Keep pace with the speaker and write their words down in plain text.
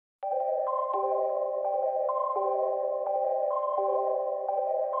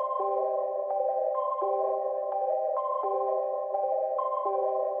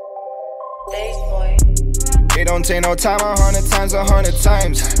DAZEDBOI. It don't take no time, 100 times, 100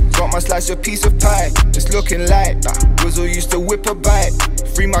 times. Got my slice, a piece of pie. It's looking light. Wizzle used to whip a bite.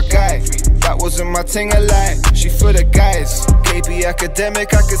 Free my guy. That wasn't my ting, a lie. She for the guys. KP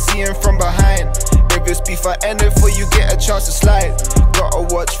academic, I could see him from behind. If it's beef, I end it for you, get a chance to slide. Gotta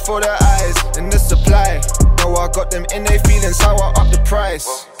watch for the eyes and the supply. Know I got them in their feelings, how I up the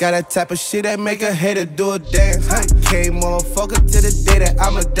price. Got that type of shit that make a hater do a dance. Came motherfucker to the day that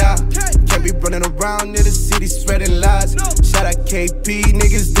I'ma die. Can't be running around in the city spreading lies. Shout out KP,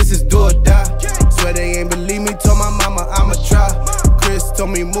 niggas, this is do or die. Swear they ain't believe me, told my mama I'ma try. Chris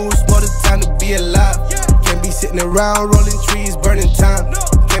told me move, more the time to be alive. Can't be sitting around rolling trees, burning time.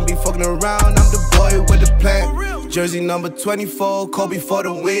 Can't be fucking around, I'm the boy with the plan. Jersey number 24, Kobe for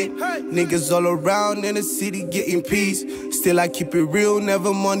the win. Niggas all around in the city getting peace. Still I keep it real,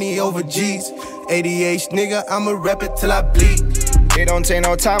 never money over G's. ADH nigga, I'ma rap it till I bleed. It don't take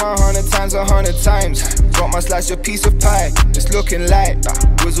no time, 100 times, 100 times. Got my slice, a piece of pie. It's looking light.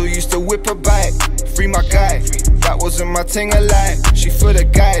 Wizzle used to whip a bite. Free my guy. That wasn't my ting, a lie. She for the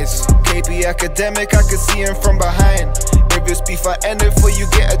guys. KP academic, I could see him from behind. If it's beef, I end it for you,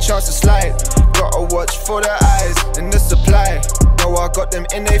 get a chance to slide. Gotta watch for the eyes and the supply. Know I got them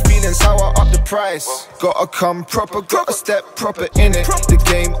in their feelings, how I up the price. Gotta come proper, gotta step proper in it. The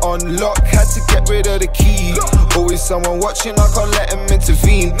game on lock, had to get rid of the key. Always someone watching, I can't let him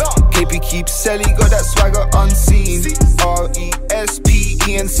intervene. KP keeps selling, got that swagger unseen.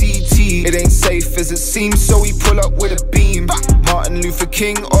 RESPENCT. It ain't safe as it seems, so we pull up with a beam. Martin Luther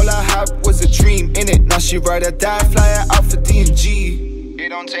King, all I had was a dream. In it, now she ride or die, fly her out for D&G. It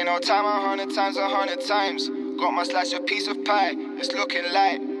don't take no time, 100 times, 100 times. Got my slice, a piece of pie. It's looking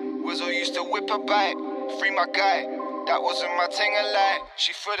light. Wizzle used to whip a bite. Free my guy. That wasn't my ting, a lie.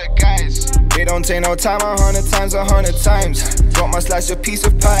 She for the guys. It don't take no time, 100 times, 100 times. Got my slice, a piece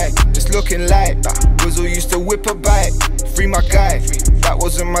of pie. It's looking light. Wizzle used to whip a bite. Free my guy. That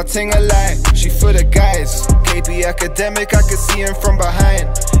wasn't my ting, a lie. She for the guys. KP academic, I could see him from behind.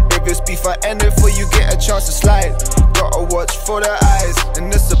 If it's beef, I end it for you, get a chance to slide. Gotta watch for the eyes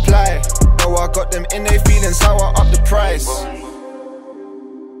and the supply. Know I got them in their feelings, how I up the price.